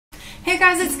Hey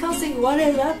guys, it's Kelsey, what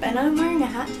is up? And I'm wearing a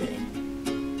hat today.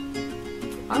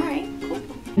 Alright, cool.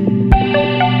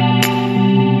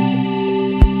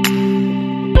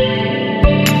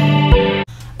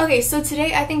 Okay, so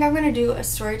today I think I'm gonna do a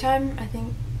story time.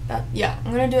 I'm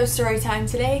gonna do a story time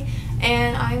today,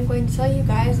 and I'm going to tell you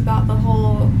guys about the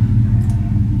whole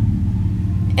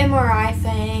MRI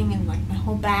thing and like my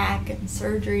whole back and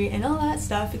surgery and all that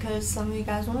stuff because some of you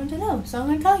guys wanted to know, so I'm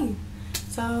gonna tell you.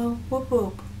 So whoop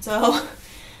whoop. So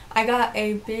I got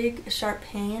a big sharp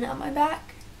pain on my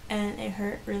back and it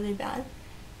hurt really bad,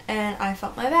 and I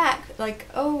felt my back like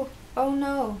oh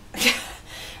no.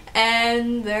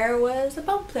 And there was a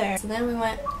bump there. So then we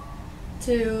went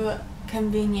to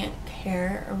convenient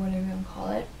care or whatever you want to call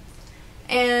it,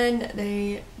 and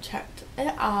they checked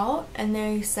it out and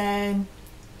they said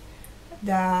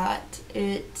that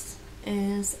it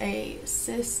is a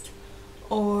cyst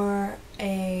or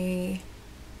a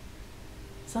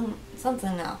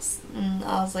something else. And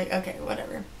I was like, okay,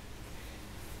 whatever.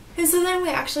 And so then we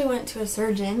actually went to a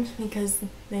surgeon because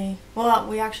we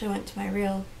actually went to my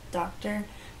real doctor,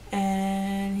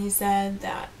 and he said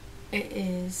that it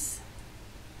is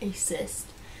a cyst.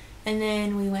 And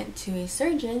then we went to a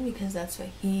surgeon because that's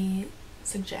what he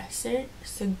suggested,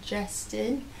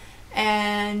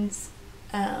 and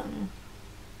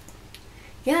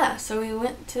yeah, so we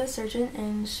went to the surgeon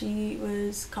and she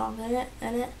was confident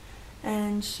in it,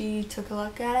 and she took a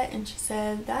look at it and she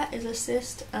said that is a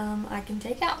cyst I can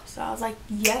take out. So I was like,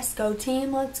 yes, go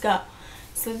team, let's go.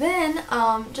 So then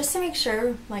just to make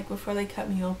sure, like before they cut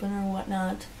me open or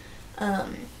whatnot,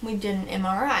 we did an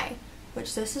MRI,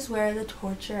 which this is where the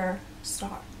torture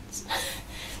starts.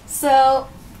 So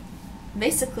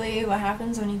basically what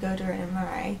happens when you go to an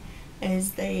MRI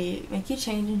is they make you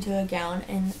change into a gown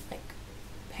and like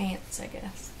pants, I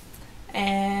guess,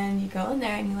 and you go in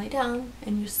there and you lay down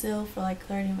and you're still for like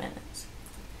 30 minutes,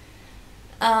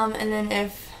 and then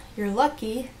if you're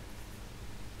lucky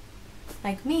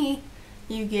like me,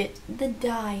 you get the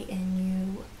dye in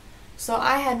you. So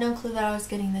I had no clue that I was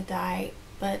getting the dye,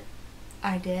 but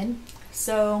I did.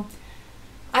 So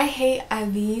I hate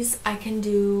IVs. I can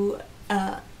do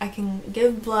I can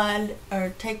give blood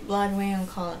or take blood, what you want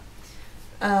to call it.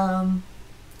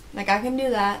 Like I can do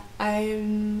that.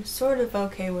 I'm sort of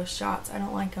okay with shots. I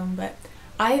don't like them, but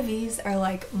IVs are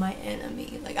like my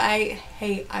enemy. Like I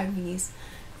hate IVs.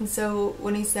 And so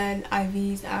when he said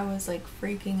IVs, I was like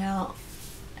freaking out,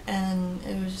 and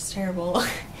it was just terrible.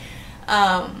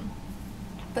 But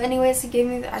anyways, he gave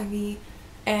me the IV,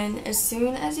 and as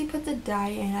soon as he put the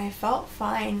dye in, I felt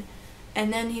fine.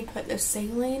 And then he put the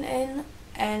saline in,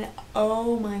 and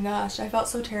oh my gosh, I felt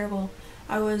so terrible.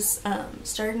 I was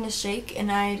starting to shake,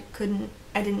 and I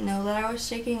didn't know that I was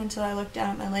shaking until I looked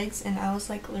down at my legs, and I was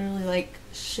like literally like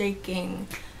shaking.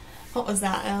 What was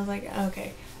that? And I was like,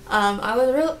 okay. I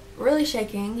was really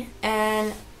shaking,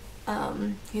 and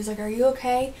he's like, are you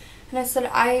okay? And I said,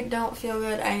 I don't feel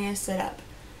good, I need to sit up.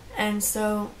 And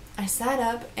so I sat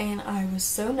up, and I was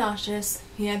so nauseous.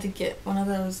 He had to get one of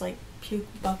those like puke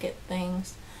bucket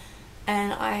things,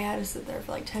 and I had to sit there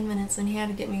for like 10 minutes, and he had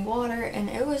to get me water, and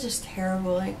it was just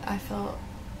terrible. Like I felt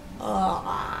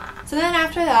So then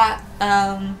after that,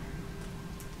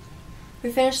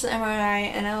 we finished the MRI,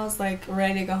 and I was like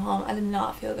ready to go home. I did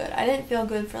not feel good. I didn't feel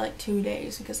good for like 2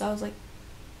 days because I was like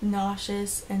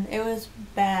nauseous, and it was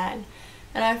bad.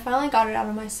 And I finally got it out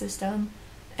of my system,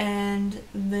 and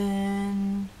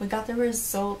then we got the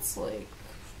results like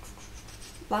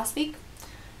last week,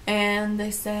 and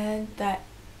they said that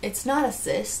it's not a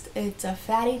cyst, it's a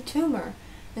fatty tumor.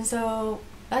 And so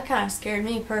that kind of scared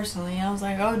me personally. I was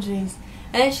like, oh jeez.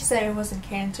 And then she said it wasn't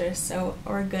cancerous, so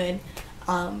we're good.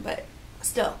 But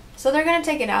still. So they're gonna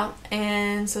take it out,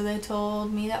 and so they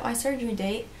told me that my surgery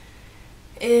date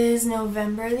is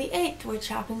November the 8th, which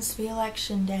happens to be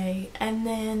election day. And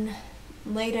then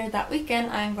later that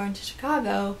weekend I'm going to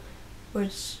Chicago,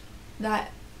 which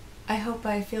I hope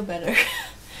I feel better.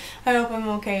 I hope I'm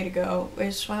okay to go,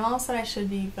 which my mom said I should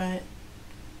be, but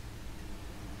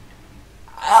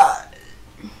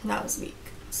that was weak.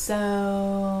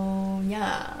 So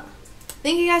yeah,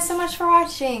 thank you guys so much for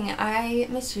watching. I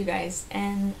missed you guys,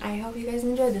 and I hope you guys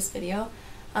enjoyed this video.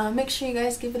 Make sure you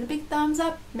guys give it a big thumbs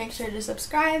up, make sure to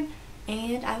subscribe,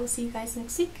 and I will see you guys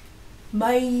next week.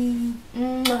 Bye.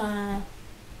 Mwah.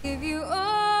 Give you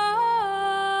all